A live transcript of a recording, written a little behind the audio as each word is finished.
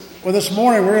Well, this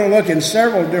morning we're going to look in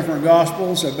several different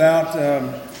Gospels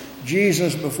about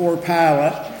Jesus before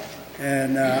Pilate.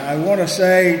 And I want to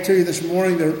say to you this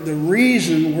morning, the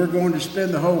reason we're going to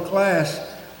spend the whole class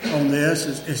on this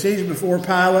is he's before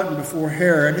Pilate and before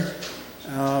Herod.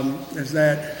 Is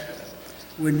that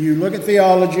when you look at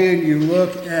theology and you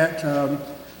look at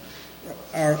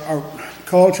our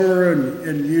culture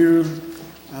and you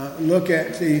look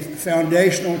at the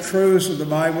foundational truths of the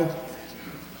Bible,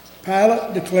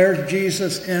 Pilate declares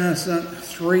Jesus innocent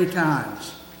 3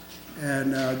 times,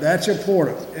 and that's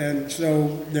important. And so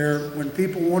when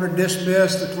people want to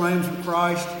dismiss the claims of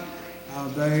Christ,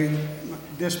 they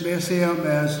dismiss him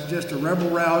as just a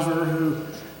rebel-rouser who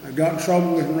got in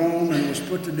trouble with Rome and was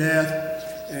put to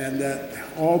death, and that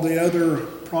all the other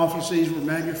prophecies were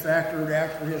manufactured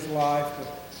after his life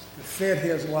to fit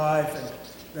his life, and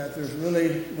that there's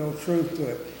really no truth to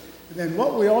it. And then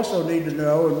what we also need to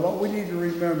know and what we need to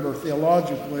remember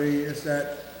theologically is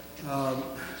that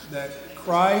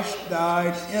Christ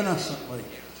died innocently.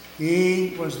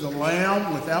 He was the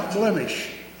Lamb without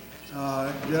blemish,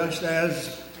 just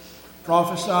as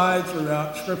prophesied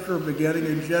throughout Scripture beginning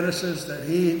in Genesis, that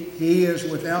he is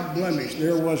without blemish.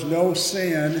 There was no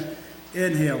sin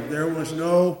in him. There was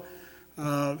no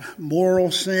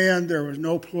moral sin. There was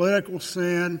no political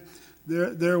sin.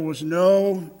 There was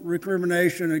no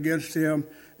recrimination against him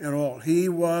at all. He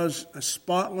was a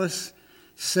spotless,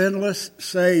 sinless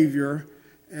Savior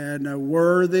and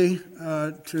worthy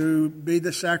to be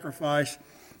the sacrifice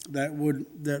that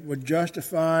would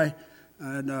justify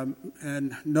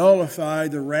and nullify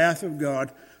the wrath of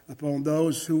God upon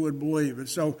those who would believe. And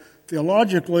so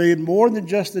theologically, more than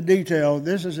just the detail,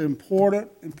 this is an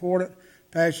important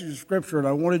passage of Scripture, and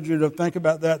I wanted you to think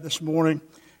about that this morning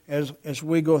as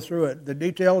we go through it. The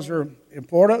details are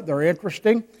important, they're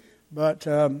interesting, but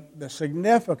the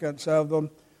significance of them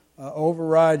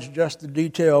overrides just the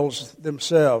details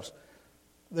themselves.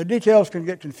 The details can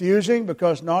get confusing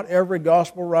because not every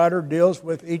gospel writer deals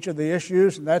with each of the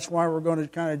issues, and that's why we're going to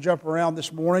kind of jump around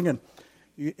this morning. And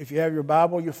if you have your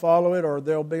Bible, you follow it, or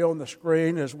they'll be on the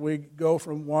screen as we go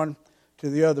from one to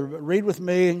the other. But read with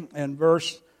me in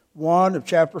verse 1 of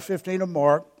chapter 15 of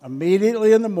Mark.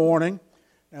 Immediately in the morning,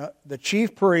 the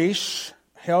chief priests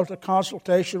held a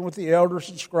consultation with the elders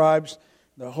and scribes,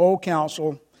 the whole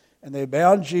council, and they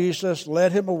bound Jesus,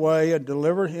 led him away, and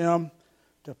delivered him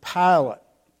to Pilate.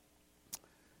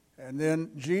 And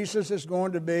then Jesus is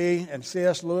going to be, in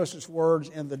C.S. Lewis's words,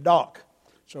 in the dock.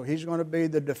 So he's going to be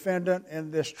the defendant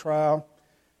in this trial.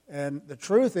 And the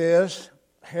truth is,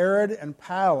 Herod and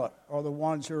Pilate are the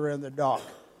ones who are in the dock.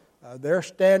 They're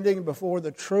standing before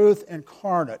the truth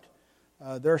incarnate.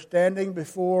 They're standing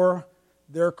before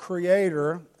their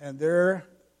Creator, and they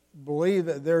believe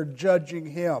that they're judging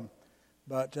Him.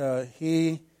 But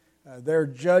they're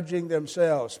judging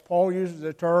themselves. Paul uses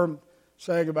the term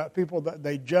saying about people that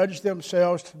they judge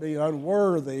themselves to be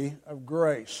unworthy of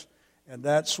grace. And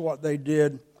that's what they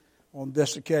did on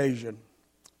this occasion.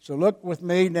 So look with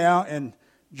me now in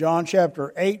John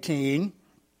chapter 18.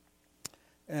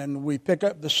 And we pick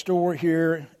up the story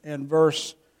here in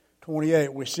verse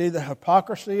 28. We see the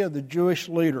hypocrisy of the Jewish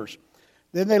leaders.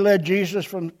 Then they led Jesus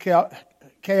from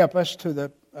Caiaphas to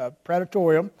the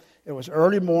praetorium. It was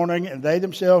early morning, and they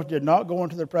themselves did not go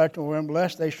into the praetorium,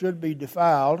 lest they should be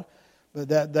defiled, but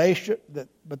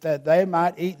that they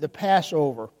might eat the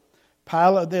Passover.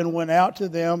 Pilate then went out to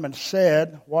them and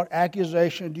said, "What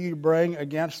accusation do you bring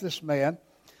against this man?"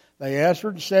 They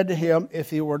answered and said to him, "If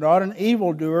he were not an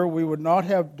evildoer, we would not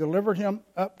have delivered him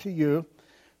up to you."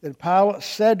 Then Pilate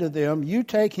said to them, "You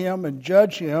take him and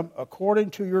judge him according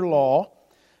to your law."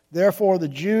 Therefore the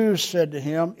Jews said to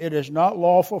him, "It is not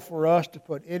lawful for us to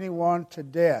put anyone to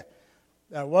death."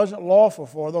 That wasn't lawful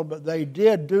for them, but they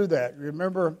did do that.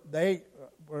 Remember, they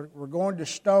were going to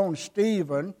stone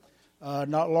Stephen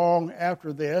not long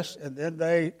after this, and then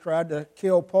they tried to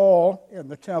kill Paul in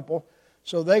the temple,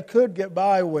 so they could get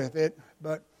by with it,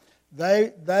 but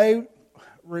they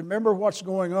remember what's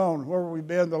going on, where we've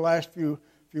been the last few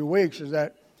weeks, is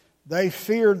that they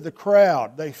feared the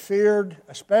crowd. They feared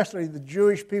especially the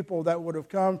Jewish people that would have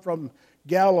come from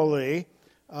Galilee.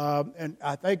 And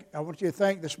I want you to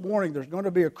think this morning there's going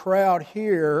to be a crowd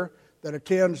here that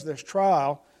attends this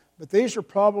trial, but these are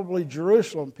probably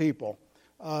Jerusalem people.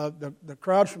 The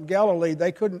crowds from Galilee,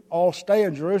 they couldn't all stay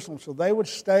in Jerusalem, so they would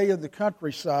stay in the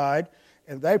countryside,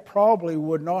 and they probably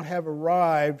would not have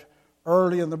arrived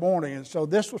early in the morning. And so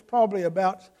this was probably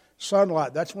about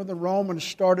sunlight. That's when the Romans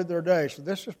started their day. So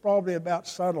this is probably about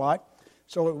sunlight.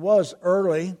 So it was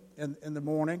early in the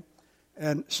morning.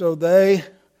 And so they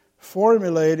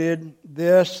formulated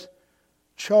this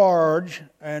charge,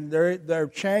 and they're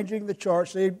changing the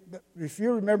charge. See, if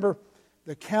you remember,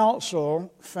 the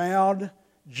council found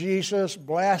Jesus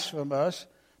blasphemous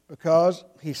because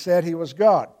he said he was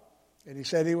God. And he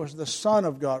said he was the Son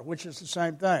of God, which is the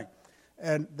same thing.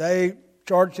 And they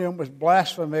charged him with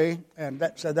blasphemy, and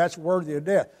said that's worthy of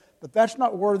death. But that's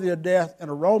not worthy of death in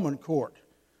a Roman court.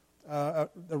 The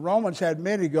Romans had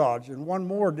many gods, and one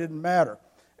more didn't matter.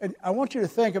 And I want you to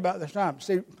think about this time.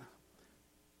 See,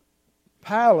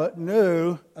 Pilate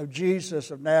knew of Jesus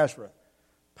of Nazareth.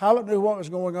 Pilate knew what was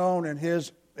going on in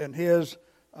his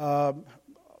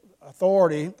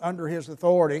authority, under his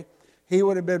authority. He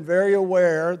would have been very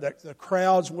aware that the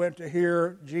crowds went to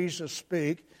hear Jesus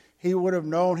speak. He would have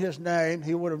known his name.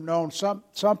 He would have known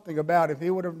something about him. He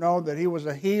would have known that he was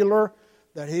a healer,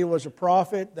 that he was a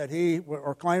prophet,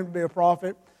 or claimed to be a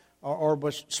prophet, or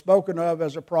was spoken of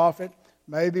as a prophet.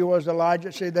 Maybe it was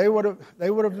Elijah. See, he would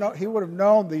have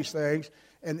known these things,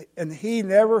 and he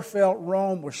never felt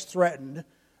Rome was threatened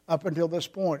up until this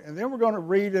point. And then we're going to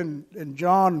read in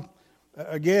John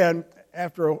again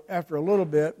after a little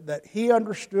bit that he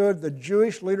understood the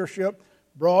Jewish leadership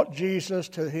brought Jesus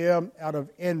to him out of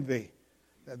envy,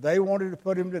 that they wanted to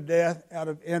put him to death out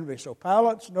of envy. So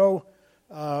Pilate's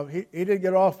he didn't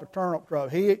get off a turnip truck.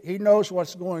 He knows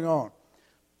what's going on,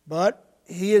 but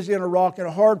he is in a rock and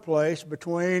a hard place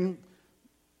between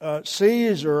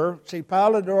Caesar. See,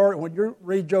 Pilate when you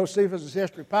read Josephus'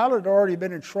 history, Pilate had already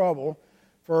been in trouble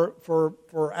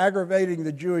for aggravating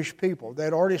the Jewish people. They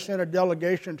had already sent a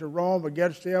delegation to Rome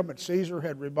against him, and Caesar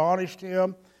had admonished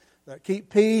him that keep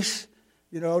peace.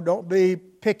 Don't be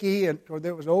picky. And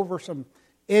there was over some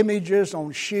images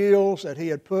on shields that he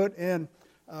had put in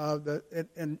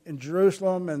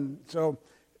Jerusalem, and so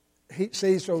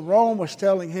so Rome was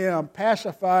telling him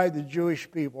pacify the Jewish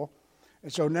people,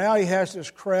 and so now he has this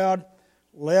crowd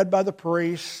led by the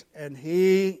priests, and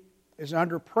he is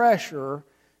under pressure,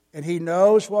 and he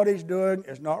knows what he's doing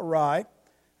is not right.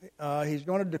 He's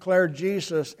going to declare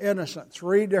Jesus innocent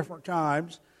 3 different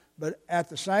times, but at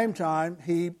the same time,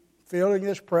 he, feeling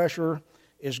this pressure,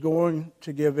 is going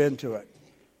to give in to it.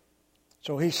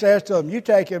 So he says to them, you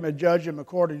take him and judge him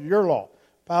according to your law.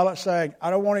 Pilate's saying, I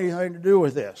don't want anything to do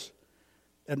with this.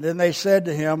 And then they said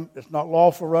to him, it's not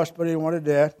lawful for us to put anyone to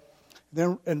death.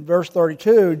 Then in verse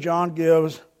 32, John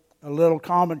gives a little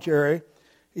commentary.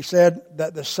 He said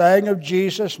that the saying of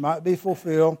Jesus might be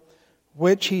fulfilled,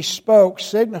 which he spoke,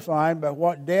 signifying by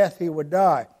what death he would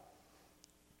die.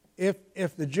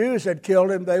 If the Jews had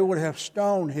killed him, they would have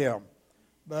stoned him.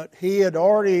 But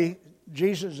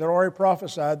Jesus had already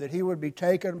prophesied that he would be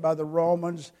taken by the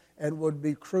Romans and would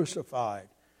be crucified.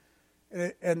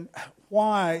 And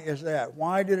why is that?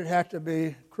 Why did it have to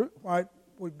be? Why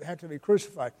would it have to be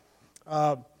crucified?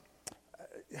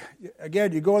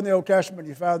 Again, you go in the Old Testament,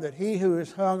 you find that he who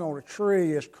is hung on a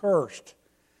tree is cursed,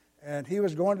 and he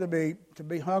was going to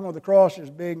be hung on the cross as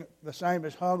being the same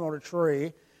as hung on a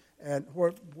tree, and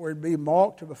where it'd be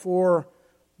mocked before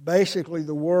basically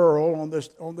the world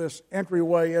on this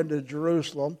entryway into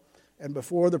Jerusalem, and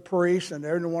before the priests and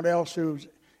everyone else who's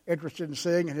interested in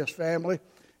seeing, and his family.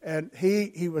 And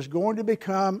he was going to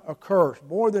become a curse,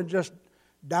 more than just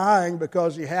dying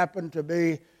because he happened to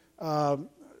be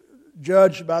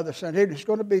judged by the Sanhedrin. He's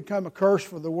going to become a curse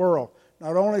for the world,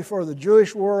 not only for the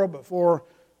Jewish world, but for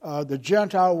the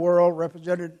Gentile world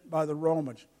represented by the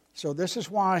Romans. So this is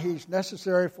why he's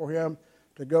necessary for him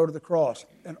to go to the cross.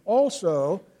 And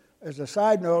also, as a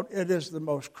side note, it is the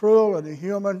most cruel and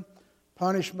inhuman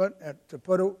punishment,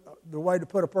 the way to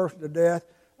put a person to death,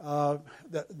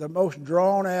 the most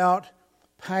drawn out,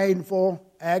 painful,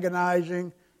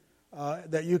 agonizing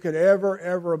that you could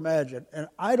ever imagine. And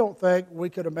I don't think we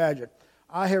could imagine.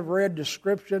 I have read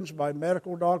descriptions by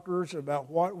medical doctors about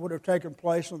what would have taken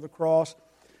place on the cross,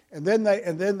 and then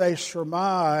they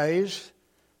surmise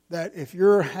that if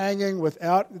you're hanging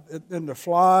without the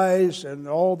flies and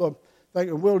all the things,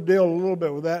 and we'll deal a little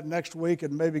bit with that next week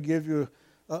and maybe give you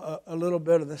a little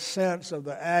bit of the sense of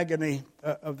the agony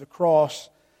of the cross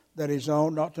that he's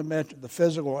on, not to mention the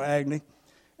physical agony.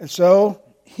 And so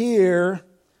here,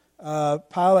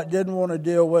 Pilate didn't want to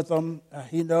deal with them.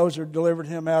 He knows they've delivered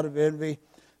him out of envy,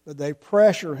 but they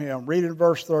pressure him. Read in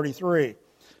verse 33.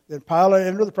 Then Pilate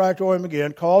entered the praetorium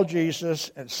again, called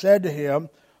Jesus, and said to him,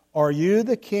 "Are you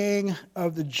the king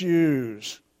of the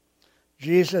Jews?"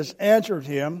 Jesus answered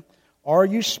him, "Are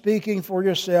you speaking for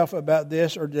yourself about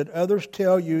this, or did others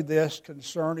tell you this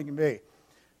concerning me?"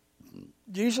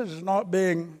 Jesus is not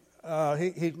being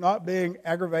he's not being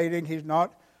aggravating. He's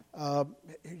not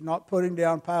putting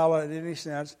down Pilate in any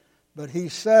sense, but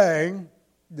he's saying,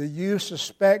 "Do you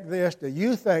suspect this? Do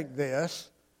you think this?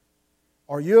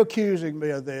 are you accusing me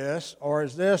of this, or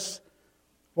is this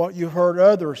what you heard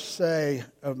others say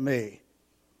of me?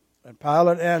 And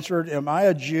Pilate answered, am I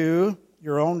a Jew?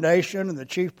 Your own nation and the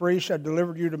chief priests have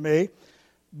delivered you to me.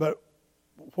 But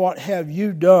what have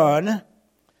you done?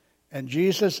 And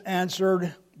Jesus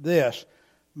answered this,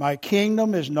 my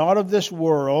kingdom is not of this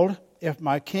world. If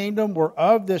my kingdom were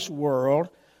of this world,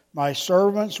 my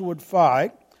servants would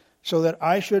fight, so that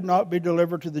I should not be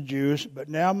delivered to the Jews. But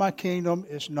now my kingdom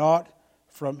is not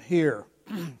from here.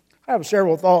 I have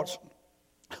several thoughts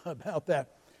about that.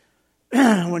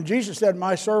 When Jesus said,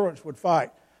 my servants would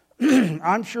fight,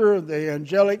 I'm sure the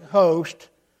angelic host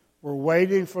were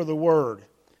waiting for the word.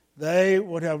 They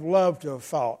would have loved to have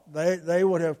fought. They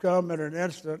would have come in an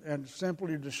instant and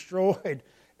simply destroyed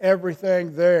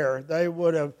everything there. They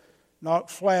would have knocked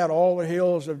flat all the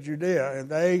hills of Judea, and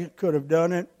they could have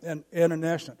done it in an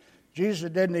instant. Jesus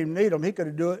didn't even need them. He could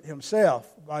have done it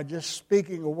himself by just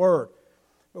speaking a word.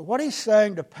 But what he's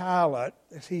saying to Pilate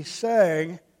is he's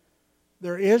saying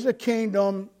there is a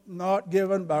kingdom not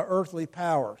given by earthly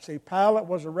power. See, Pilate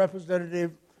was a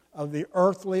representative of the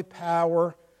earthly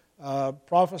power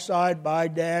prophesied by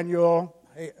Daniel,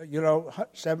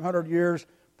 700 years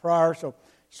prior.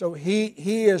 So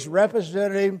he is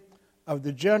representative of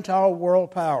the Gentile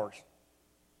world powers.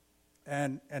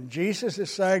 And Jesus is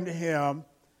saying to him,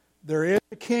 there is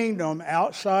a kingdom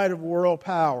outside of world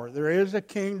power. There is a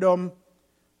kingdom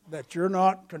that you're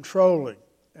not controlling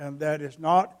and that is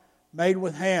not made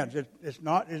with hands. It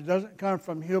doesn't come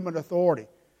from human authority.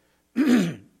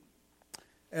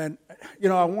 And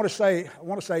I want to say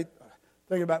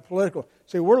thinking about political.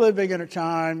 See, we're living in a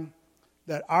time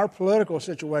that our political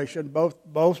situation,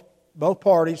 both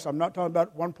parties, I'm not talking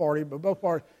about one party, but both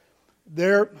parties,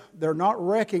 they're not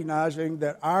recognizing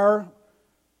that our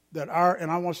and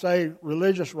I won't say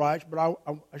religious rights, but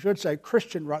I should say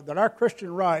Christian rights, that our Christian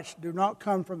rights do not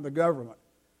come from the government.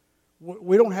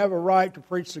 We don't have a right to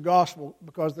preach the gospel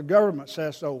because the government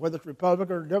says so, whether it's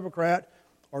Republican or Democrat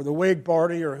or the Whig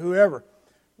Party or whoever.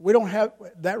 We don't have,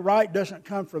 that right doesn't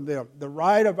come from them. The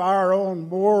right of our own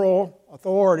moral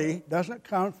authority doesn't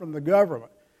come from the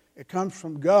government. It comes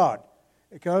from God.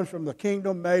 It comes from the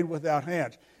kingdom made without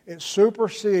hands. It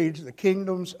supersedes the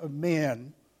kingdoms of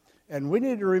men. And we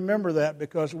need to remember that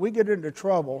because we get into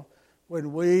trouble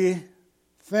when we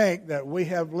think that we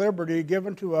have liberty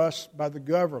given to us by the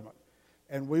government.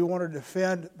 And we want to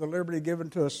defend the liberty given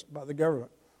to us by the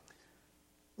government.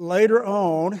 Later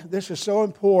on, this is so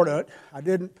important, I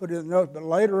didn't put it in the notes, but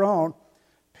later on,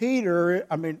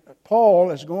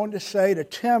 Paul is going to say to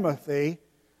Timothy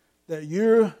that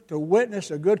you're to witness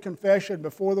a good confession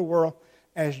before the world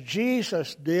as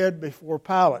Jesus did before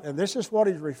Pilate. And this is what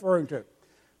he's referring to,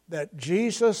 that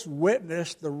Jesus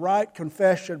witnessed the right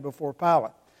confession before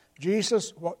Pilate.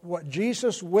 What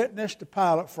Jesus witnessed to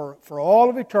Pilate for all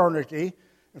of eternity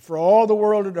and for all the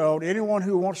world to know, anyone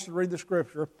who wants to read the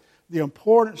Scripture, the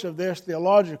importance of this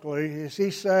theologically is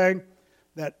he's saying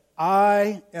that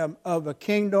I am of a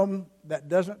kingdom that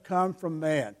doesn't come from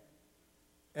man.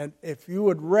 And if you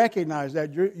would recognize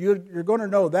that, you're going to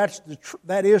know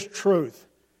that is truth.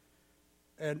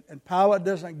 And Pilate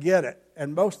doesn't get it,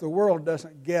 and most of the world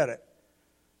doesn't get it.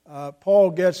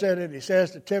 Paul gets it, and he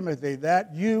says to Timothy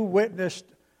that you witnessed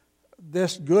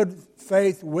this good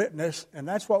faith witness, and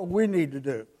that's what we need to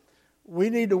do. We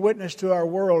need to witness to our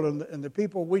world, and the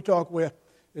people we talk with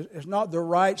is not the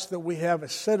rights that we have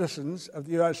as citizens of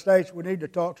the United States. We need to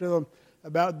talk to them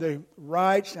about the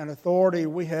rights and authority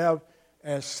we have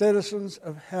as citizens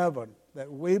of heaven,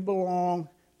 that we belong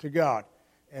to God.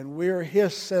 And we're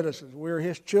His citizens. We're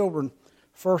His children,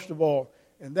 first of all.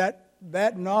 And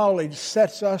that knowledge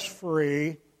sets us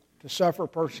free to suffer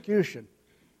persecution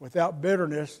without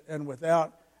bitterness and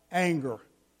without anger.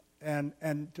 And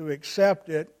to accept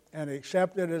it, and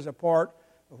accept it as a part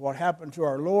of what happened to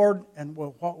our Lord and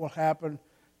what will happen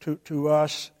to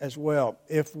us as well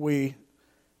if we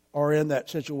are in that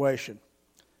situation.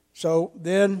 So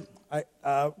then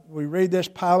we read this.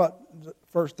 Pilate,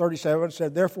 verse 37,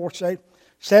 said, therefore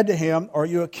said to him, are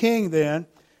you a king then?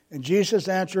 And Jesus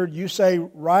answered, you say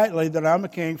rightly that I'm a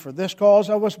king. For this cause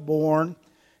I was born,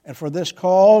 and for this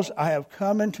cause I have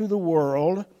come into the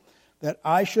world, that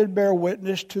I should bear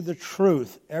witness to the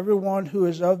truth. Everyone who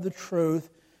is of the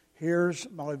truth hears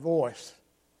my voice.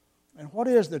 And what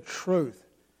is the truth?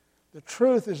 The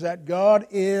truth is that God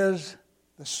is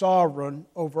the sovereign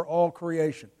over all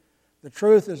creation. The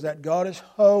truth is that God is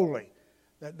holy,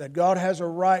 that God has a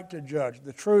right to judge.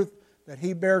 The truth that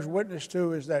He bears witness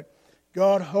to is that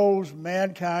God holds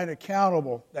mankind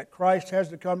accountable, that Christ has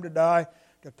to come to die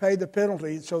to pay the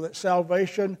penalty so that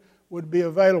salvation would be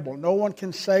available. No one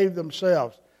can save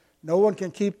themselves. No one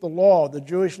can keep the law, the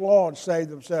Jewish law, and save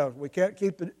themselves. We can't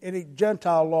keep any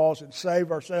Gentile laws and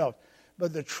save ourselves.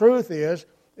 But the truth is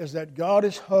that God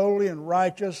is holy and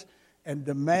righteous and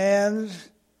demands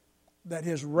that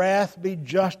His wrath be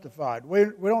justified. We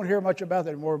don't hear much about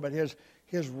that anymore, but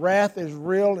His wrath is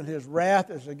real, and His wrath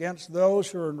is against those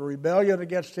who are in rebellion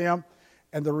against Him,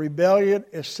 and the rebellion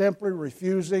is simply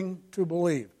refusing to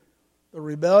believe. The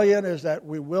rebellion is that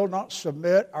we will not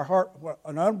submit our heart.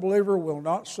 An unbeliever will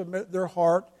not submit their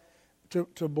heart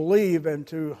to believe and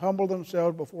to humble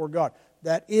themselves before God.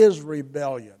 That is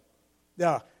rebellion.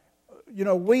 Now,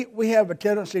 we have a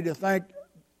tendency to think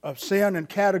of sin in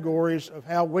categories of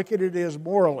how wicked it is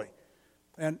morally.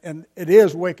 And it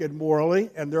is wicked morally,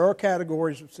 and there are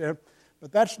categories of sin,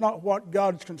 but that's not what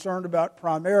God's concerned about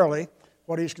primarily.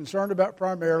 What He's concerned about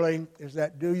primarily is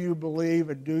that do you believe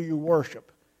and do you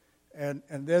worship? And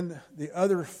then the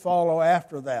others follow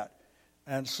after that.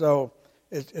 And so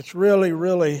it's really,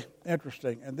 really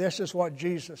interesting. And this is what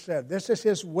Jesus said. This is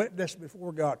His witness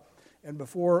before God and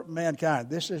before mankind.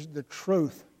 This is the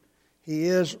truth. He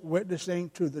is witnessing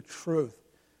to the truth.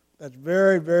 That's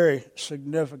very, very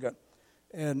significant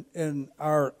in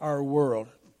our world.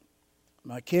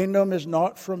 My kingdom is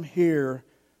not from here,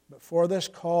 but for this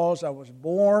cause I was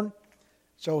born.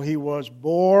 So He was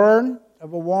born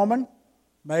of a woman,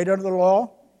 made under the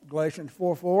law, Galatians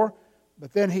 4:4.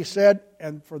 But then He said,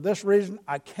 and for this reason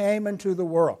I came into the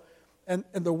world. And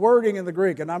the wording in the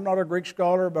Greek, and I'm not a Greek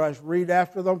scholar, but I read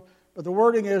after them, but the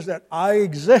wording is that I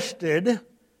existed,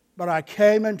 but I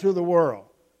came into the world.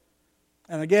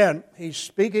 And again, He's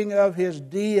speaking of His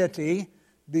deity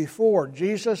before.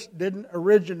 Jesus didn't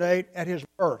originate at His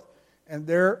birth. And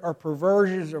there are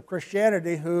perversions of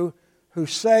Christianity who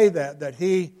say that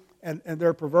He, and there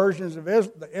are perversions of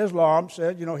Islam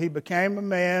said, He became a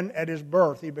man at His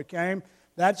birth.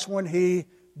 That's when He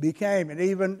became. And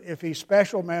even if He's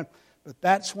special man, but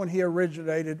that's when He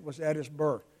originated, was at His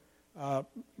birth.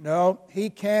 No, He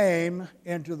came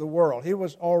into the world. He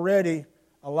was already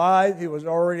alive. He was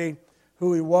already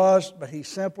who He was, but He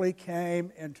simply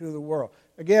came into the world.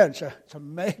 Again, it's a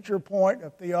major point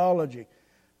of theology.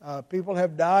 People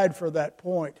have died for that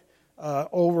point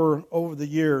over the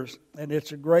years, and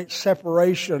it's a great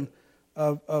separation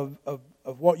of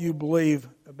what you believe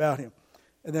about Him.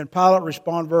 And then Pilate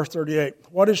responded, verse 38,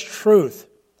 what is truth?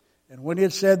 And when he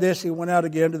had said this, he went out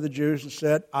again to the Jews and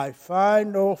said, I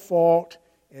find no fault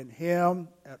in Him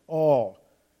at all.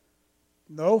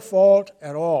 No fault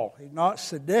at all. He's not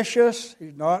seditious.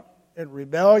 He's not in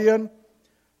rebellion.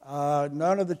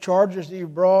 None of the charges that you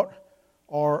brought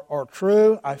are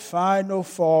true. I find no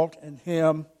fault in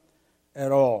Him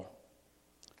at all.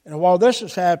 And while this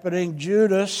is happening,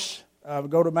 Judas,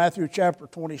 go to Matthew chapter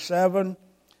 27.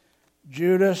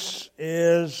 Judas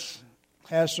has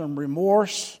some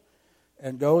remorse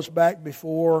and goes back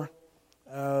before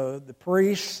the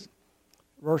priests.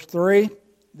 Verse 3,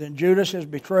 then Judas, his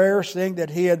betrayer, seeing that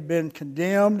he had been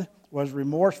condemned, was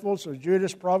remorseful. So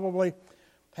Judas probably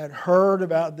had heard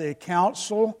about the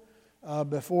council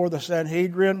before the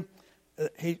Sanhedrin.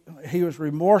 He was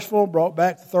remorseful, brought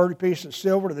back the 30 pieces of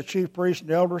silver to the chief priests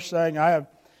and elders, saying, I have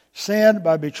sinned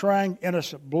by betraying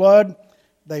innocent blood.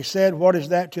 They said, what is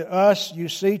that to us? You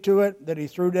see to it. That he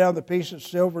threw down the pieces of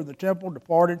silver in the temple,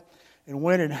 departed, and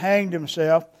went and hanged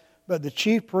himself. But the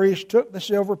chief priests took the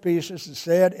silver pieces and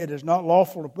said, it is not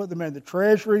lawful to put them in the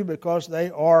treasury because they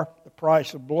are the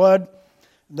price of blood.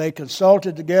 And they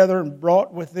consulted together and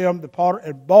bought with them the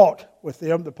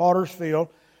potter's field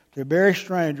to bury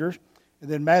strangers. And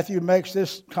then Matthew makes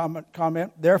this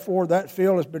comment, therefore that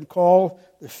field has been called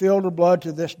the field of blood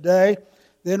to this day.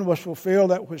 Then was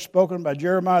fulfilled that was spoken by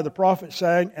Jeremiah the prophet,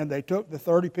 saying, and they took the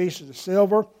 30 pieces of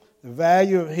silver, the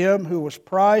value of him who was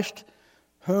priced,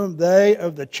 whom they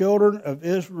of the children of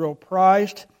Israel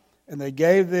priced, and they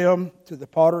gave them to the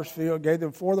potter's field, gave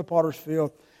them for the potter's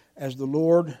field, as the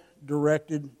Lord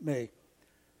directed me.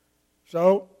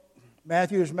 So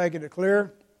Matthew is making it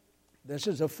clear, this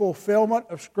is a fulfillment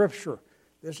of Scripture.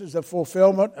 This is a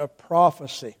fulfillment of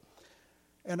prophecy.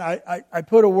 And I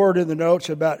put a word in the notes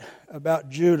about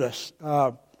Judas.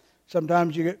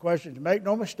 Sometimes you get questions. Make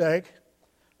no mistake,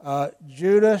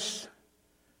 Judas,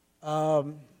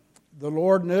 the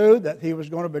Lord knew that he was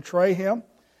going to betray him.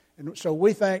 And so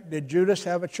we think, did Judas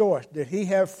have a choice? Did he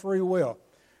have free will?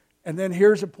 And then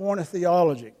here's a point of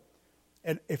theology.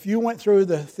 And if you went through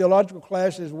the theological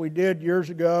classes we did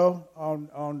years ago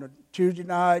on the Tuesday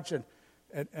nights,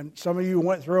 and some of you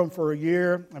went through them for a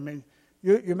year, I mean,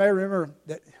 you may remember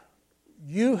that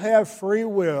you have free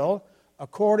will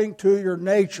according to your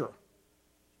nature.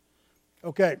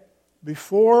 Okay,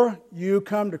 before you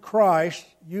come to Christ,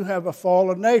 you have a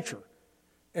fallen nature.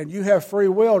 And you have free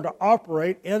will to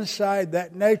operate inside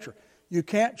that nature. You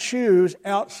can't choose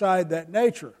outside that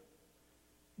nature.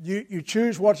 You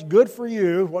choose what's good for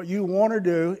you, what you want to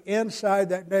do inside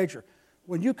that nature.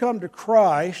 When you come to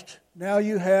Christ, now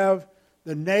you have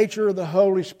the nature of the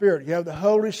Holy Spirit. You have the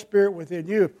Holy Spirit within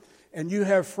you, and you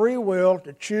have free will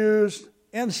to choose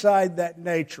inside that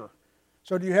nature.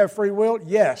 So do you have free will?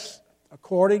 Yes,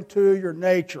 according to your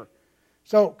nature.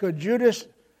 So could Judas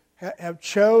have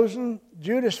chosen?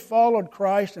 Judas followed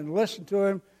Christ and listened to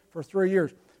him for 3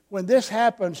 years. When this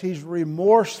happens, he's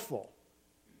remorseful.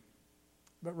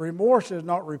 But remorse is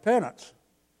not repentance.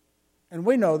 And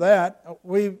we know that.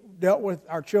 We dealt with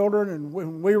our children, and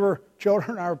when we were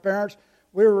children, our parents,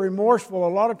 we were remorseful a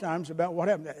lot of times about what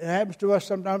happened. It happens to us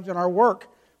sometimes in our work,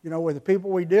 with the people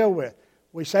we deal with.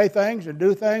 We say things and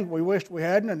do things we wished we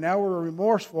hadn't, and now we're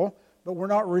remorseful, but we're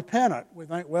not repentant. We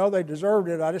think, well, they deserved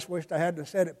it. I just wished I hadn't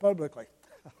said it publicly.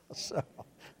 It's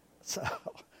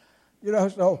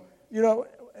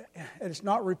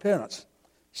not repentance.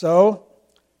 So,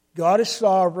 God is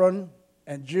sovereign,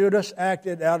 and Judas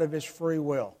acted out of his free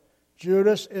will.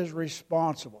 Judas is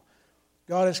responsible.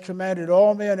 God has commanded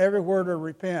all men everywhere to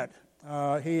repent.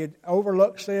 He had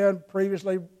overlooked sin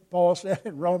previously, Paul said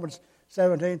in Romans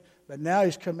 17, but now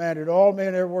he's commanded all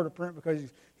men everywhere to repent because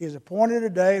he has appointed a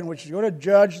day in which he's going to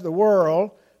judge the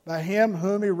world by him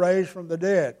whom he raised from the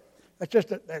dead.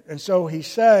 And so he's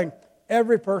saying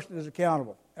every person is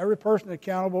accountable. Every person is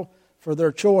accountable for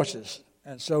their choices.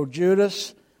 And so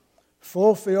Judas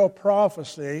fulfilled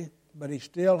prophecy, but he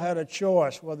still had a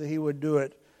choice whether he would do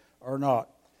it or not.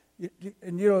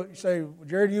 And you say,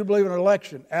 Jerry, do you believe in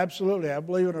election? Absolutely. I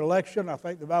believe in election. I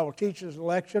think the Bible teaches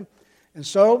election. And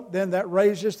so then that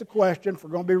raises the question, if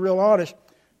we're going to be real honest,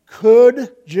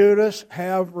 could Judas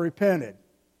have repented?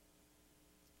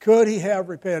 Could he have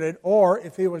repented? Or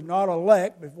if he was not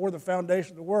elect before the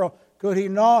foundation of the world, could he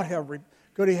not have?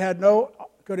 Could he had no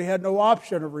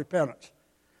option of repentance?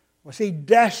 Was he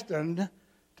destined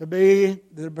to be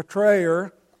the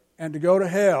betrayer and to go to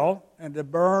hell and to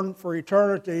burn for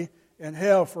eternity in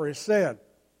hell for his sin?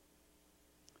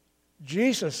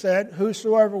 Jesus said,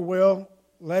 "Whosoever will,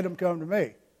 let him come to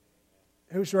me.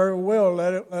 Whosoever will,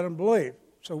 let him believe."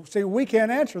 So, see, we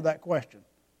can't answer that question.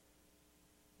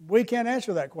 We can't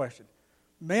answer that question.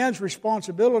 Man's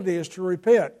responsibility is to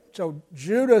repent. So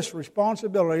Judas'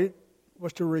 responsibility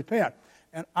was to repent.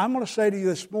 And I'm going to say to you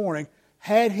this morning,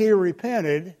 had he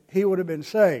repented, he would have been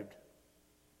saved.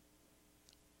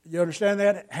 You understand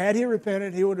that? Had he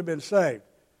repented, he would have been saved.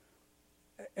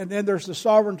 And then there's the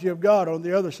sovereignty of God on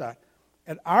the other side.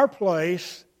 And our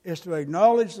place is to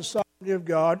acknowledge the sovereignty of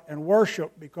God and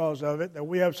worship because of it, that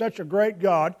we have such a great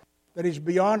God that He's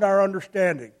beyond our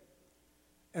understanding.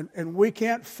 And we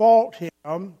can't fault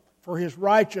Him for His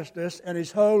righteousness and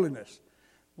His holiness.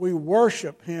 We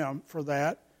worship Him for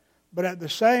that. But at the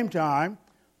same time,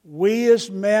 we as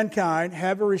mankind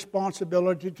have a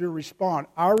responsibility to respond.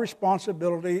 Our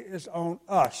responsibility is on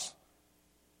us.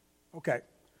 Okay,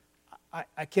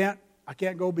 I can't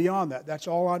go beyond that. That's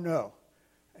all I know.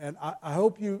 And I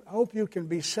hope you can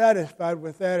be satisfied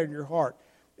with that in your heart.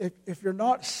 If you're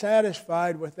not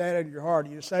satisfied with that in your heart,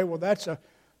 you say, well, that's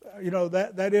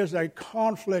that is a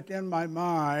conflict in my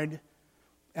mind.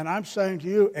 And I'm saying to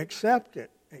you, accept it.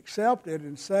 Accept it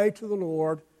and say to the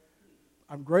Lord,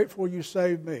 I'm grateful you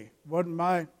saved me. It wasn't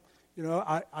I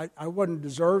wasn't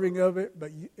deserving of it,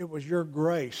 but it was your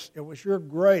grace. It was your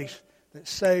grace that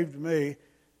saved me,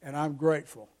 and I'm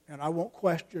grateful. And I won't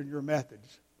question your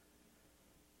methods.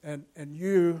 And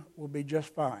you will be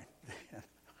just fine.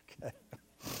 Okay.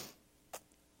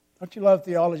 Don't you love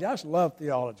theology? I just love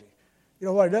theology. You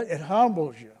know what it does? It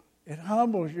humbles you. It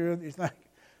humbles you. You think,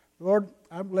 Lord,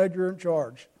 I'm glad you're in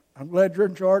charge. I'm glad you're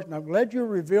in charge, and I'm glad you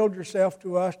revealed yourself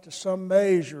to us to some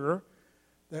measure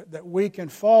that we can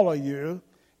follow you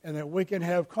and that we can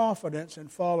have confidence in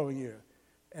following you.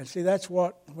 And see, that's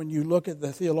what, when you look at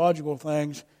the theological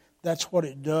things, that's what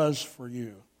it does for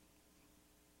you.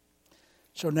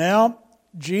 So now,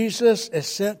 Jesus is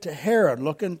sent to Herod.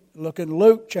 Look in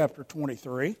Luke chapter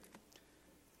 23.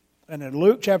 And in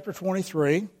Luke chapter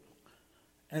 23,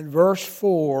 and verse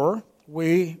 4,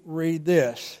 we read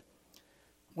this.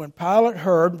 When Pilate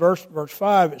heard, verse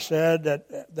 5, it said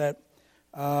that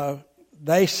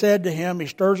they said to him, he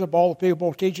stirs up all the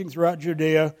people, teaching throughout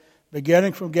Judea,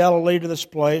 beginning from Galilee to this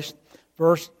place.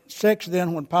 Verse 6,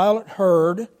 then when Pilate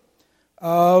heard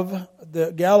of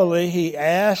the Galilee, he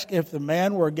asked if the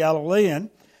man were a Galilean,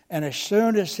 and as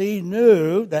soon as he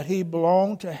knew that he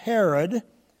belonged to Herod's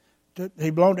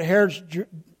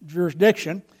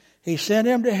jurisdiction, he sent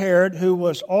him to Herod, who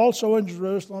was also in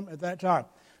Jerusalem at that time.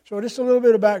 So just a little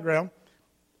bit of background.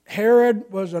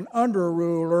 Herod was an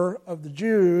under-ruler of the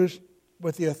Jews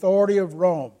with the authority of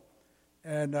Rome.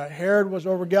 And Herod was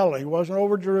over Galilee. He wasn't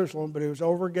over Jerusalem, but he was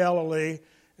over Galilee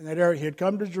in that area. He had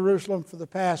come to Jerusalem for the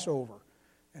Passover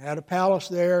and had a palace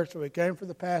there, so he came for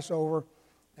the Passover.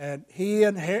 And he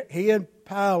and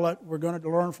Pilate, we're going to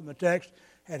learn from the text,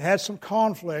 had some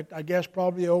conflict, I guess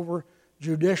probably over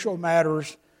judicial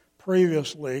matters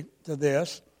previously to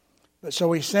this. But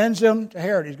so he sends him to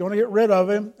Herod. He's going to get rid of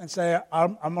him and say,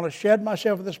 I'm going to shed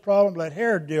myself of this problem, let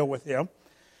Herod deal with him.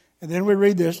 And then we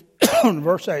read this in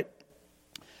verse 8.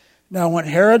 Now when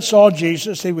Herod saw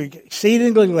Jesus, he was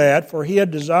exceedingly glad, for he had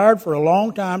desired for a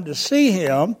long time to see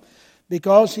him,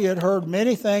 because he had heard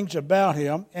many things about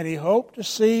him, and he hoped to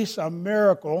see some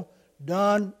miracle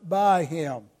done by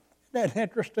him. Isn't that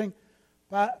interesting?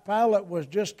 Pilate was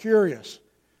just curious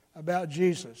about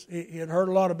Jesus. He had heard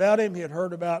a lot about him. He had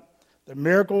heard about the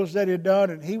miracles that he had done,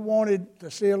 and he wanted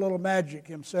to see a little magic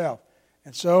himself.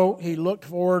 And so he looked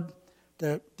forward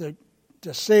to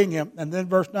seeing him. And then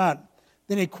verse 9,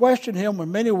 then he questioned him with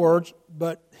many words,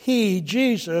 but he,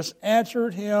 Jesus,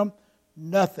 answered him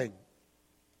nothing.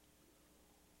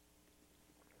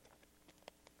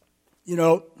 You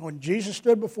know, when Jesus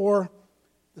stood before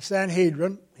the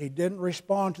Sanhedrin, he didn't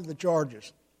respond to the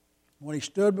charges. When he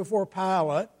stood before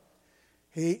Pilate,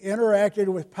 he interacted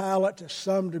with Pilate to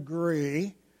some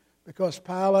degree because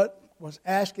Pilate was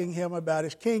asking him about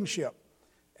his kingship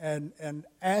and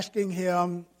asking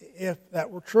him if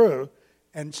that were true.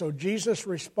 And so Jesus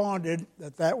responded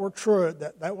that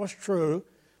was true,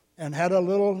 and had a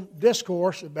little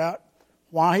discourse about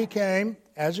why he came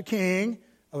as a king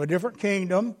of a different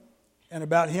kingdom and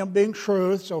about him being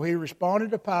truth. So he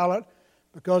responded to Pilate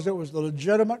because it was the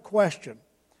legitimate question.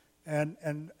 And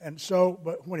so,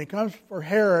 but when he comes for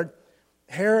Herod,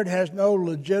 Herod has no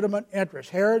legitimate interest.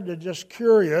 Herod is just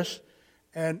curious,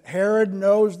 and Herod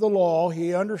knows the law.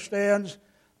 He understands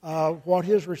what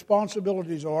his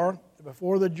responsibilities are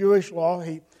before the Jewish law.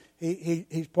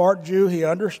 He's part Jew. He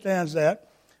understands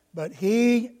that. But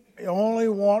he only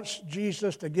wants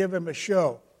Jesus to give him a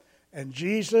show. And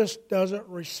Jesus doesn't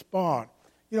respond.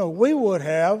 You know, we would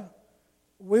have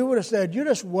said, you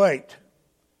just wait.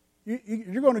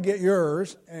 You're going to get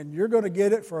yours, and you're going to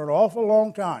get it for an awful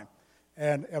long time.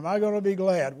 And am I going to be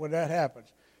glad when that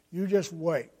happens? You just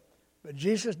wait. But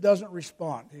Jesus doesn't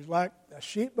respond. He's like a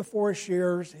sheep before his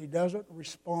shears. He doesn't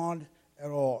respond at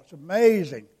all. It's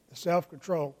amazing, the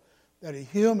self-control that he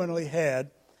humanly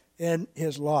had in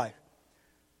his life.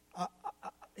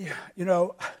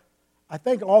 I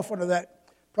think often of that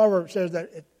proverb says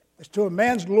that it's to a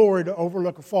man's glory to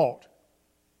overlook a fault.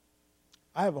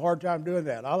 I have a hard time doing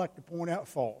that. I like to point out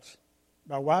faults.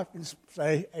 My wife can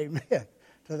say amen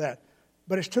to that.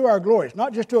 But it's to our glory. It's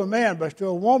not just to a man, but it's to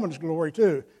a woman's glory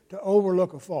too, to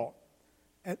overlook a fault.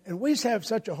 And we have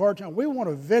such a hard time. We want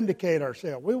to vindicate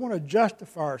ourselves. We want to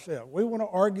justify ourselves. We want to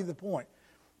argue the point.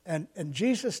 And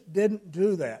Jesus didn't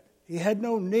do that. He had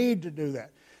no need to do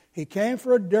that. He came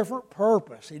for a different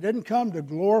purpose. He didn't come to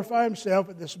glorify himself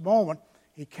at this moment.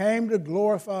 He came to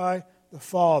glorify the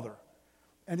Father.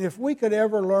 And if we could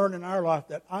ever learn in our life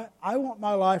that I want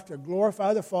my life to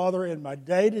glorify the Father in my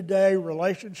day-to-day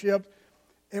relationships,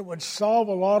 it would solve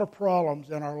a lot of problems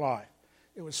in our life.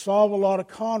 It would solve a lot of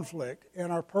conflict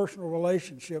in our personal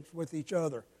relationships with each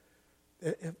other.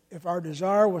 If our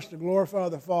desire was to glorify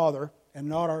the Father and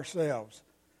not ourselves.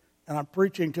 And I'm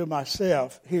preaching to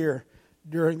myself here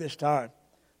during this time.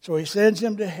 So he sends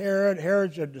him to Herod.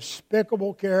 Herod's a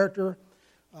despicable character.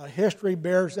 History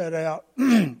bears that out.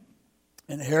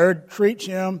 And Herod treats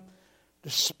him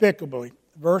despicably.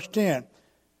 Verse 10.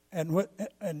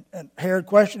 And Herod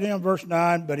questioned him, verse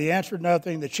 9, but he answered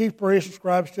nothing. The chief priests and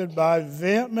scribes stood by,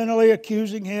 vehemently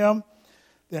accusing him.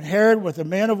 Then Herod, with the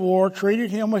men of war,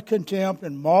 treated him with contempt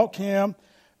and mocked him,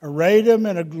 arrayed him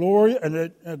in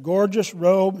a gorgeous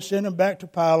robe, sent him back to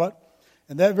Pilate.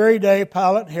 And that very day,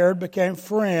 Pilate and Herod became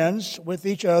friends with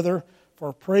each other,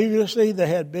 for previously they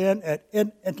had been at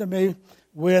enmity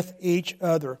with each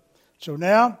other. So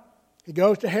now he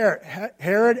goes to Herod.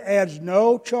 Herod adds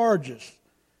no charges.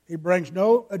 He brings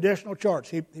no additional charge.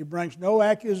 He brings no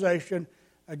accusation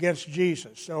against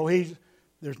Jesus. So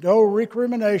there's no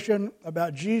recrimination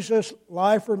about Jesus'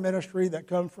 life or ministry that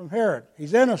comes from Herod.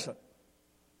 He's innocent.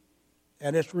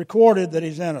 And it's recorded that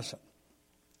he's innocent.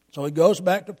 So he goes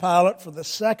back to Pilate for the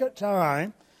second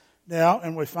time now,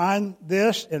 and we find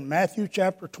this in Matthew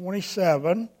chapter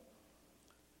 27.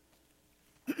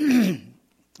 And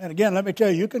again, let me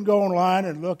tell you, you can go online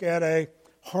and look at a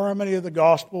harmony of the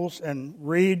Gospels and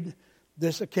read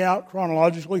this account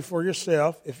chronologically for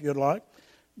yourself, if you'd like.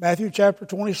 Matthew chapter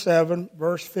 27,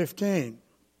 verse 15.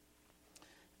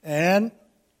 And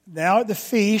now at the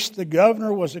feast, the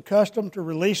governor was accustomed to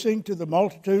releasing to the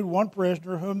multitude one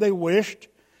prisoner whom they wished.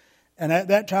 And at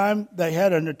that time, they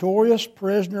had a notorious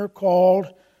prisoner called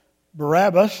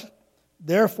Barabbas.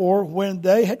 Therefore, when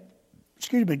they had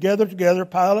gathered together,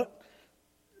 Pilate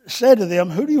said to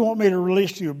them, "Who do you want me to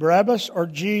release to you, Barabbas or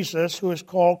Jesus, who is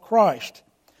called Christ?"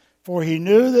 For he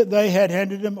knew that they had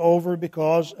handed him over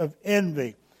because of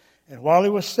envy. And while he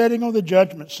was sitting on the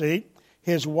judgment seat,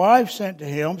 his wife sent to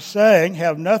him, saying,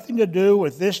 "Have nothing to do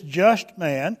with this just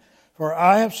man, for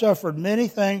I have suffered many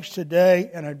things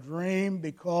today in a dream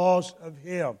because of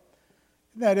him."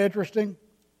 Isn't that interesting?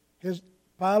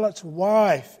 Pilate's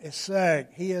wife is saying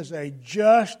he is a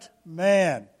just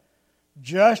man.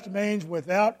 Just means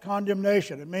without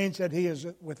condemnation. It means that he is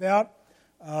without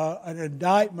an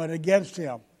indictment against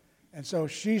him. And so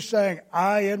she's saying,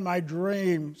 I in my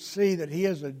dream see that he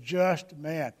is a just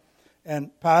man. And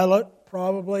Pilate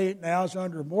probably now is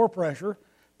under more pressure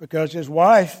because his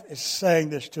wife is saying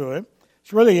this to him.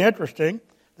 It's really interesting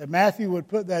that Matthew would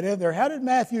put that in there. How did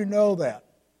Matthew know that?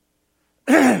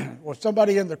 Was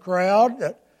somebody in the crowd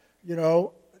that,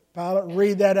 Pilate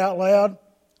read that out loud?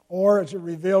 Or is it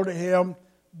revealed to him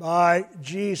by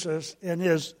Jesus in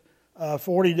his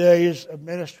 40 days of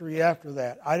ministry after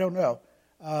that? I don't know.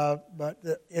 But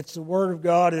it's the Word of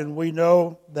God, and we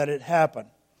know that it happened.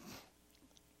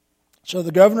 So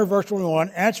the governor, verse 21,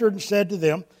 answered and said to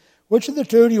them, "Which of the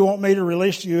two do you want me to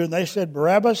release to you?" And they said,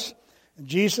 "Barabbas." And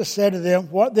Jesus said to them,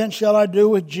 "What then shall I do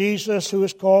with Jesus, who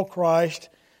is called Christ?"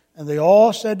 And they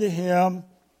all said to him,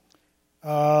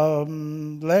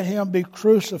 "Let him be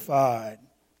crucified."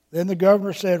 Then the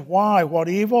governor said, "Why? What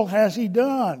evil has he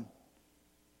done?"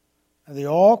 And they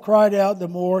all cried out the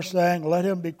more, saying, "Let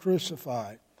him be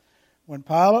crucified." When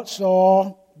Pilate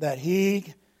saw that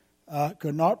he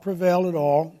could not prevail at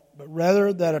all, but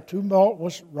rather that a tumult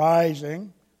was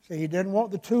rising, see, he didn't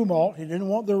want the tumult, he didn't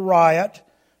want the riot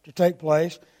to take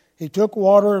place, he took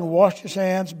water and washed his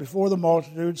hands before the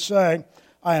multitude, saying,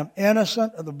 "I am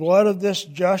innocent of the blood of this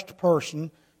just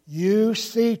person. You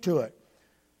see to it."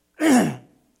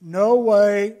 No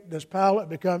way does Pilate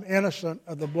become innocent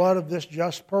of the blood of this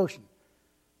just person.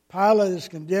 Pilate is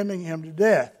condemning him to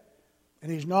death,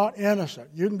 and he's not innocent.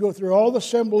 You can go through all the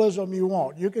symbolism you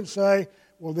want. You can say,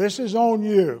 well, this is on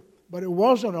you, but it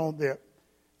wasn't on them.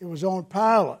 It was on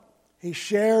Pilate. He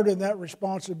shared in that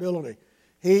responsibility.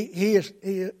 He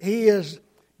is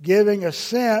giving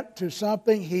assent to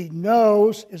something he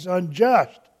knows is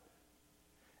unjust,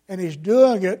 and he's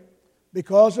doing it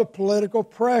because of political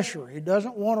pressure. He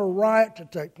doesn't want a riot to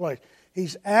take place.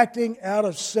 He's acting out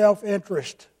of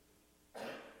self-interest.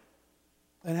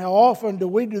 And how often do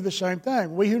we do the same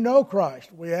thing? We who know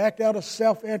Christ, we act out of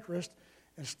self-interest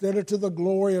instead of to the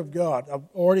glory of God. I've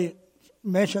already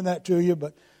mentioned that to you,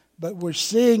 but we're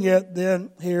seeing it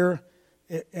then here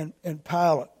in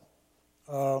Pilate.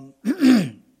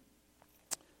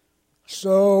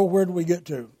 So where do we get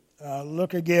to?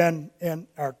 Look again in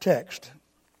our text.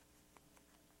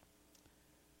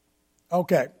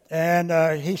 Okay,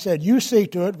 and he said, "You see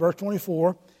to it," verse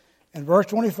 24, and verse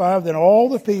 25, "Then all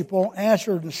the people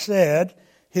answered and said,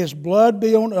 'His blood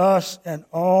be on us and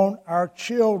on our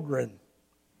children.'"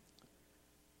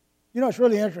 It's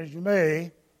really interesting to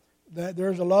me that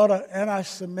there's a lot of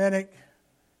anti-Semitic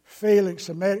feeling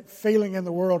in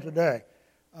the world today.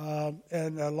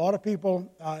 And a lot of people,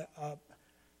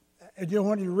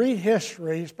 when you read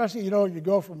history, especially, you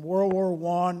go from World War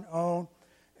I on,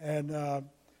 and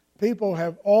people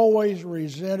have always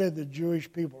resented the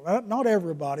Jewish people. Not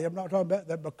everybody, I'm not talking about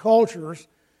that, but cultures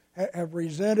have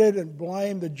resented and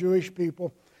blamed the Jewish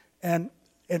people. And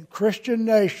in Christian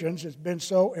nations, it's been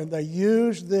so, and they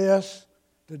use this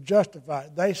to justify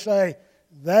it. They say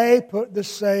they put the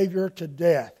Savior to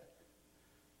death.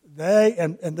 They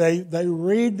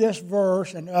read this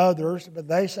verse and others, but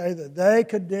they say that they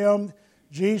condemned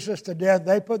Jesus to death.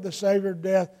 They put the Savior to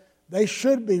death. They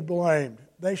should be blamed.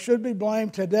 They should be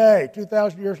blamed today,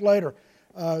 2,000 years later.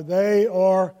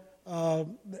 They're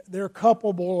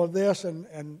culpable of this, and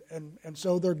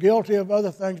so they're guilty of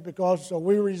other things so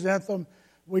we resent them,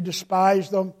 we despise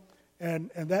them, and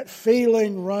that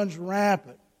feeling runs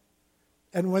rampant.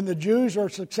 And when the Jews are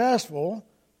successful,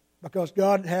 because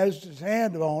God has His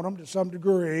hand on them to some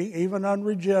degree, even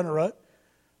unregenerate,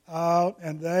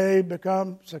 and they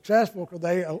become successful because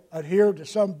they adhere to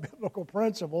some biblical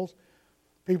principles,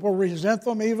 people resent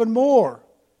them even more.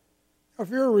 If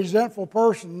you're a resentful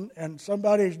person and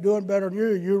somebody's doing better than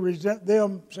you resent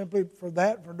them simply for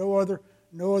that, for no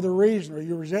other reason, or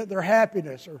you resent their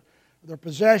happiness, their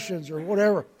possessions or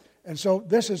whatever. And so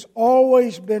this has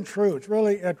always been true. It's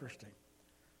really interesting.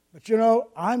 But you know,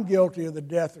 I'm guilty of the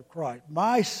death of Christ.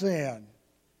 My sin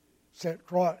sent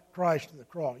Christ to the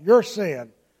cross. Your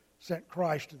sin sent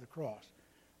Christ to the cross.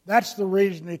 That's the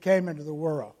reason he came into the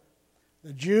world.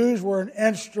 The Jews were an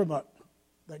instrument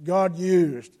that God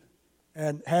used.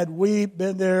 And had we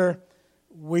been there,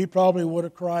 we probably would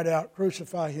have cried out,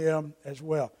 "Crucify him," as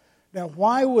well. Now,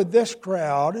 why would this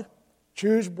crowd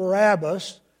choose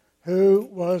Barabbas, who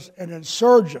was an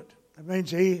insurgent? That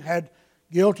means he had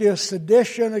guilty of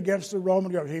sedition against the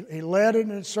Roman government. He led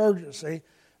an insurgency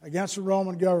against the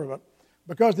Roman government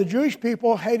because the Jewish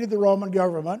people hated the Roman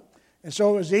government, and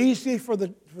so it was easy for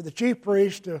the chief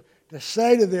priest to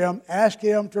say to them, ask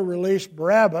him to release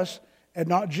Barabbas and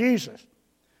not Jesus.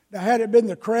 Now, had it been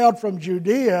the crowd from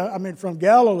from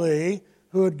Galilee,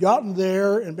 who had gotten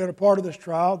there and been a part of this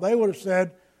trial, they would have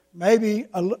said maybe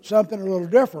something a little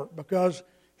different, because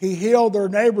he healed their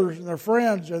neighbors and their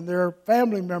friends and their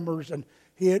family members, and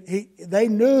they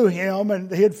knew him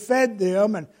and he had fed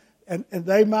them, and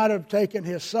they might have taken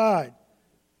his side.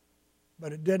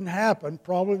 But it didn't happen,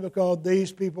 probably because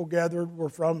these people gathered were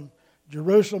from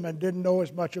Jerusalem and didn't know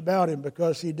as much about him,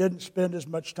 because he didn't spend as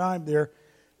much time there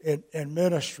in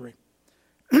ministry.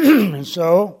 And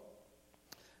so,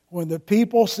 when the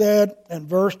people said in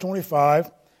verse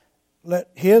 25, "Let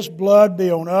his blood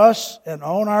be on us and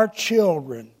on our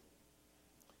children."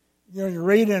 You know, you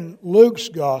read in Luke's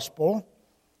gospel,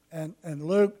 and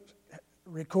Luke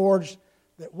records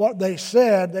that what they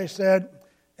said,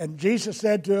 and Jesus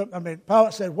said to them,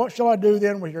 Pilate said, "What shall I do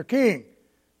then with your king?"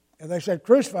 And they said,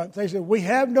 "Crucify him." They said, "We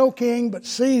have no king but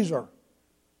Caesar."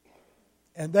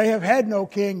 And they have had no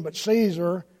king but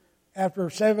Caesar after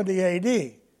 70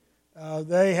 A.D.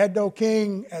 They had no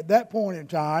king at that point in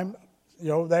time. You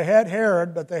know, they had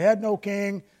Herod, but they had no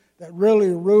king that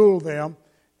really ruled them.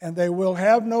 And they will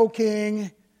have no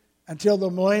king until the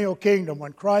millennial kingdom.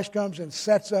 When Christ comes and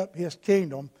sets up his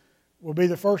kingdom, will be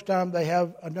the first time they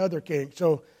have another king.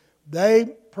 So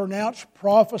they pronounce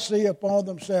prophecy upon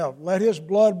themselves. Let his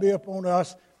blood be upon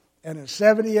us. And in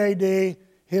 70 A.D.,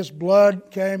 his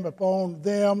blood came upon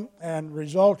them and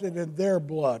resulted in their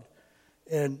blood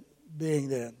in being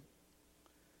then.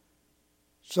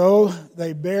 So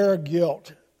they bear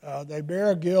guilt.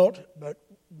 But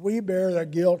we bear their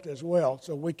guilt as well.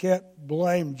 So we can't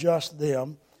blame just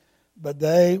them. But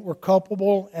they were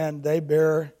culpable and they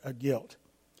bear a guilt.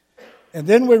 And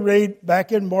then we read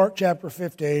back in Mark chapter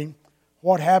 15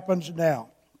 what happens now.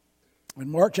 In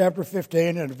Mark chapter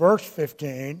 15 and verse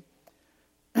 15,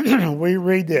 we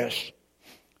read this.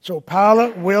 "So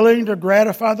Pilate, willing to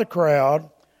gratify the crowd,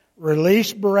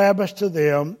 released Barabbas to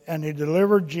them, and he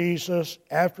delivered Jesus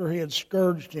after he had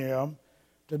scourged him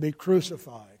to be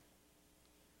crucified."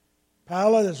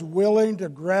 Pilate is willing to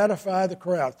gratify the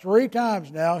crowd. 3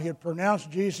 times now he had pronounced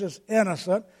Jesus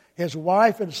innocent. His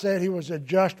wife had said he was a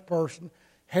just person.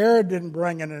 Herod didn't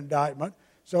bring an indictment.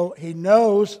 So he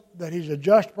knows that he's a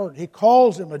just person. He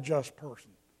calls him a just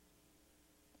person.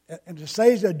 And to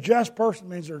say he's a just person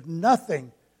means there's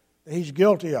nothing that he's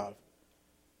guilty of.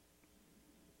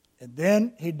 And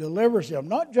then he delivers him,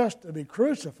 not just to be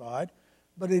crucified,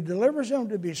 but he delivers him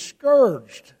to be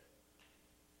scourged.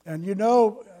 And you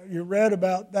know, you read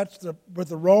about with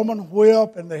the Roman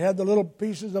whip, and they had the little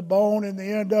pieces of bone in the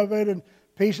end of it and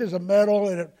pieces of metal,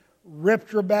 and it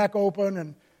ripped your back open.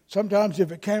 And sometimes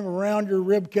if it came around your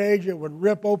rib cage, it would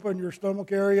rip open your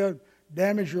stomach area,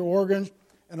 damage your organs.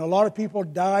 And a lot of people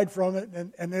died from it,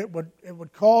 and it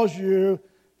would cause you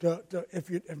to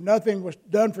if nothing was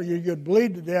done for you, you'd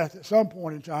bleed to death at some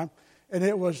point in time. And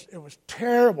it was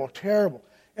terrible, terrible.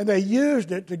 And they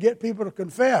used it to get people to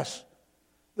confess.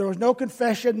 There was no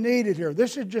confession needed here.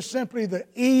 This is just simply the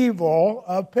evil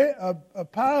of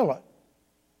Pilate.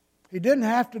 He didn't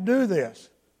have to do this,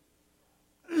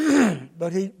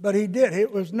 but he did.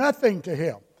 It was nothing to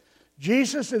him.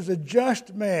 Jesus is a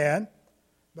just man.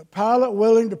 But Pilate,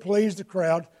 willing to please the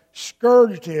crowd,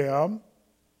 scourged him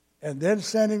and then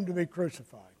sent him to be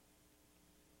crucified.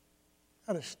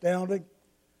 Isn't that astounding?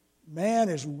 Man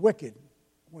is wicked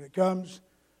when it comes,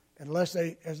 unless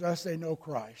they know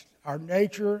Christ. Our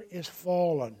nature is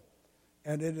fallen,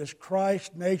 and it is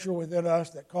Christ's nature within us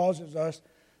that causes us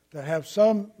to have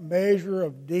some measure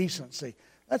of decency.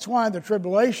 That's why in the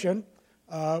tribulation,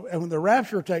 and when the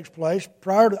rapture takes place,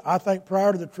 prior to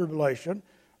the tribulation,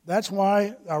 that's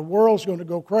why our world's going to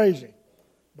go crazy,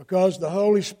 because the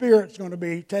Holy Spirit's going to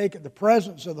be taken, the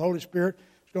presence of the Holy Spirit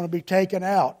is going to be taken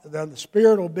out. Then the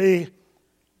Spirit will be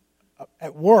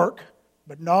at work,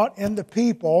 but not in the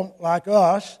people like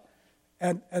us,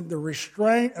 and the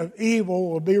restraint of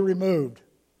evil will be removed.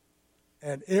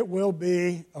 And it will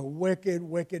be a wicked,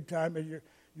 wicked time. And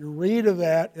you read of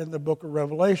that in the book of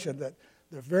Revelation, that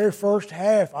the very first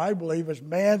half, I believe, is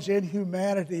man's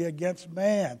inhumanity against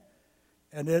man.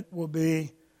 And it will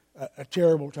be a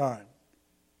terrible time.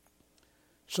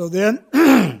 So then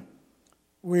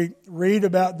we read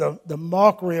about the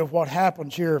mockery of what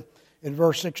happens here in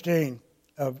verse 16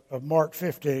 of Mark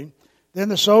 15. Then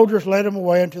the soldiers led him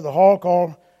away into the hall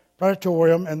called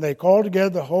Praetorium, and they called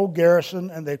together the whole garrison,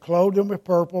 and they clothed him with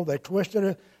purple. They twisted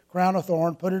a crown of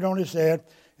thorn, put it on his head,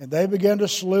 and they began to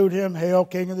salute him, "Hail,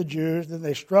 King of the Jews." Then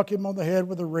they struck him on the head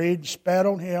with a reed, spat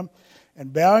on him,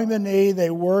 and bowing the knee,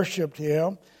 they worshipped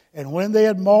him. And when they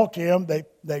had mocked him,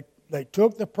 they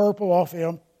took the purple off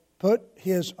him, put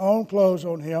his own clothes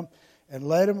on him, and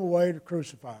led him away to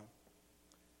crucify him.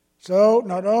 So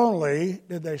not only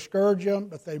did they scourge him,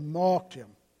 but they mocked him.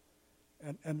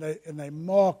 And they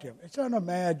mocked him. It's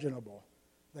unimaginable.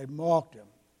 They mocked him.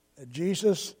 And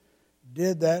Jesus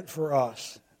did that for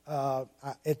us.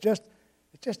 It's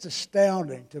just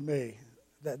astounding to me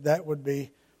that would be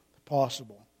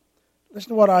possible. Listen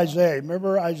to what Isaiah.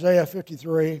 Remember Isaiah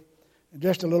 53, and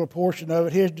just a little portion of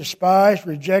it. He is despised,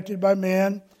 rejected by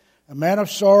men, a man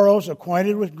of sorrows,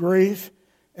 acquainted with grief,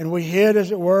 and we hid,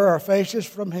 as it were, our faces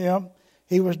from him.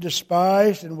 He was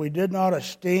despised, and we did not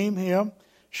esteem him.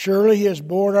 Surely he has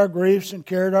borne our griefs and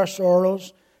carried our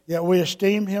sorrows, yet we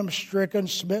esteemed him stricken,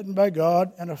 smitten by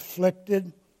God, and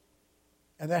afflicted.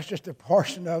 And that's just a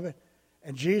portion of it.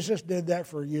 And Jesus did that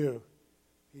for you.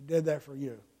 He did that for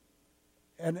you.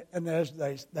 And as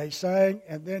they sang,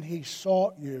 and then he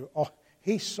sought you. Oh,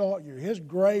 he sought you. His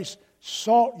grace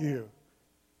sought you,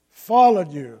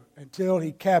 followed you until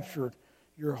he captured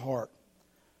your heart.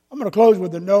 I'm going to close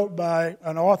with a note by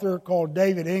an author called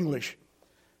David English.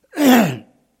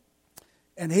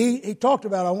 And he talked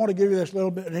about, I want to give you this little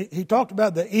bit, he talked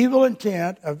about the evil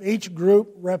intent of each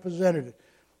group represented.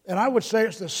 And I would say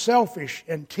it's the selfish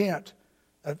intent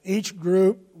of each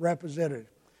group represented.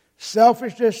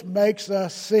 Selfishness makes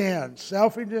us sin.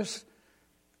 Selfishness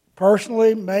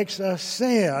personally makes us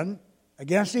sin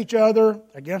against each other,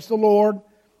 against the Lord.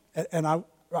 And I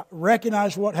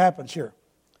recognize what happens here.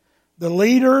 The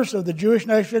leaders of the Jewish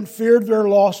nation feared their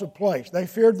loss of place. They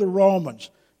feared the Romans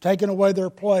taking away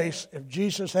their place if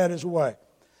Jesus had his way.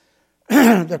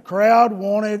 The crowd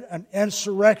wanted an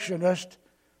insurrectionist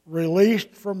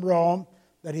released from Rome,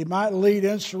 that he might lead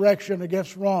insurrection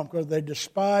against Rome, because they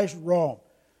despised Rome.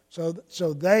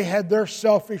 So they had their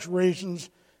selfish reasons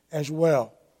as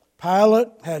well. Pilate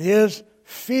had his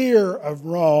fear of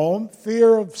Rome,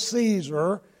 fear of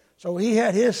Caesar, so he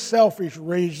had his selfish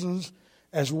reasons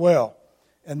as well.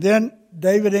 And then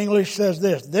David English says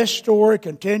this story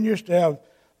continues to have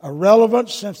a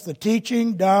relevance since the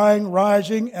teaching, dying,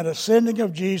 rising, and ascending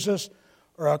of Jesus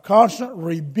are a constant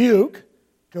rebuke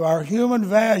to our human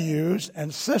values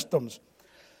and systems.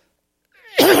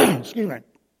 Excuse me.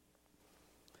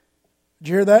 Did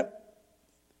you hear that?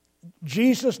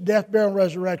 Jesus' death, burial,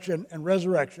 and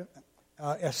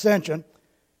ascension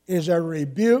is a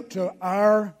rebuke to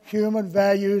our human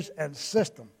values and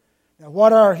system. Now,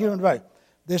 what are our human values?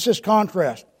 This is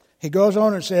contrast. He goes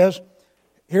on and says,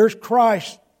 here's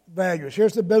Christ's values.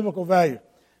 Here's the biblical value.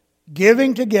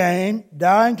 Giving to gain,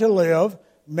 dying to live,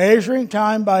 measuring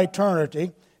time by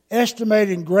eternity,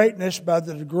 estimating greatness by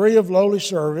the degree of lowly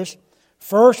service,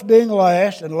 first being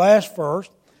last and last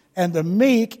first, and the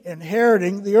meek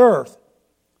inheriting the earth.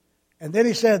 And then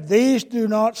he said, these do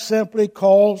not simply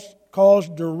cause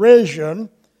derision,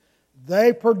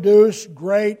 they produce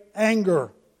great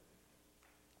anger.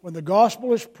 When the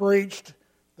gospel is preached,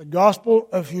 the gospel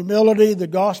of humility, the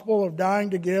gospel of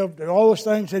dying to give, and all those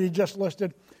things that he just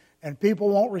listed, and people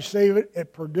won't receive it,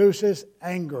 it produces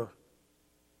anger.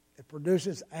 It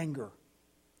produces anger.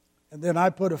 And then I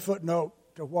put a footnote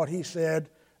to what he said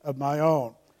of my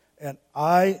own. And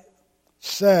I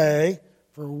say,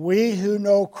 for we who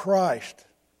know Christ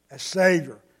as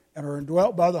Savior and are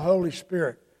indwelt by the Holy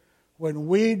Spirit, when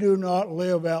we do not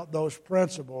live out those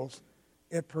principles,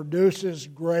 it produces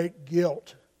great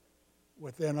guilt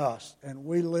within us. And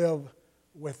we live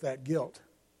with that guilt.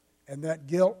 And that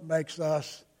guilt makes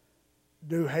us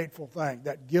do hateful things.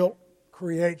 That guilt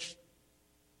creates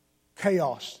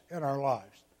chaos in our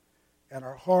lives, in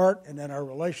our heart, and in our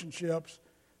relationships,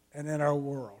 and in our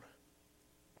world.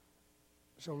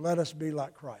 So let us be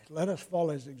like Christ. Let us follow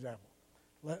his example.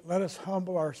 Let us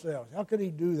humble ourselves. How could he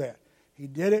do that? He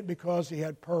did it because he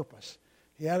had purpose.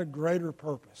 He had a greater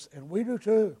purpose. And we do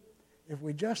too. If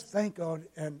we just think on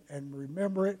it and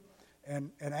remember it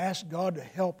and ask God to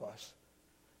help us.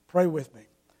 Pray with me.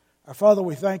 Our Father,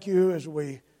 we thank you as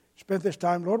we spent this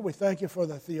time. Lord, we thank you for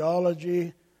the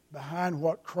theology behind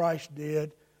what Christ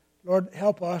did. Lord,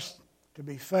 help us to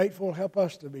be faithful. Help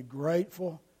us to be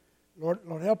grateful. Lord,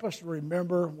 help us to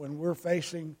remember when we're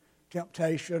facing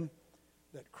temptation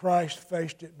that Christ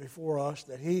faced it before us,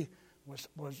 that he was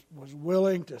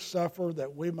willing to suffer,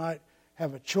 that we might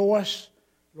have a choice,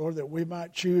 Lord, that we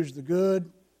might choose the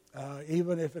good,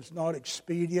 even if it's not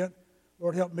expedient.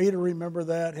 Lord, help me to remember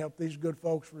that. Help these good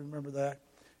folks remember that.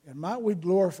 And might we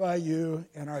glorify you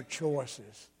in our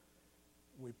choices.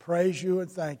 We praise you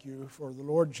and thank you for the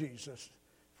Lord Jesus,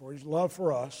 for his love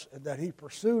for us, and that he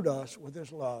pursued us with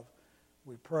his love.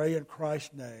 We pray in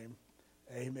Christ's name.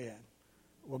 Amen.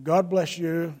 Well, God bless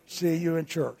you. See you in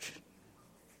church.